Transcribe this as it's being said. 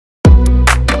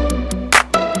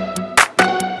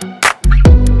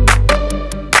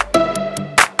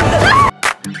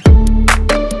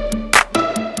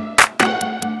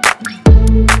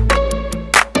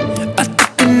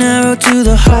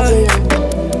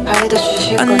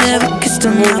I never kissed a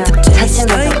mouth that tastes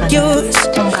like yours.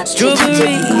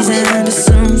 Strawberries and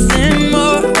something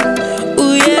more.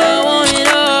 Ooh yeah, I want it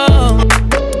all.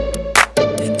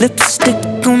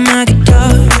 Lipstick on my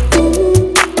guitar.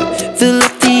 Fill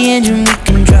up the engine, we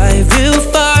can drive real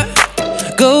far.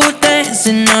 Go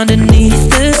dancing underneath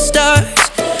the stars.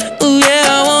 Ooh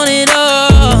yeah, I want it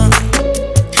all.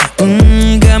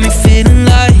 Got me feeling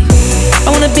like I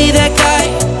wanna be that guy.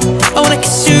 I wanna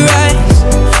kiss your eyes.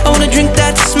 I wanna drink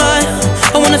that smile.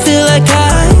 I wanna feel like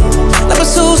like my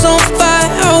soul's on fire.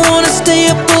 I wanna stay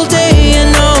up all day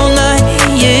and all night.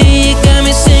 Yeah, you got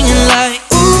me singing like,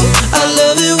 ooh, I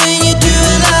love it when you do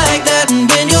it like that. And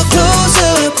when you're close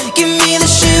up, give me the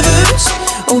shivers.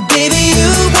 Oh baby, you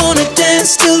wanna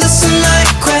dance till the sunlight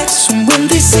cracks. And when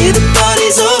they say the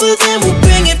party's over, then we'll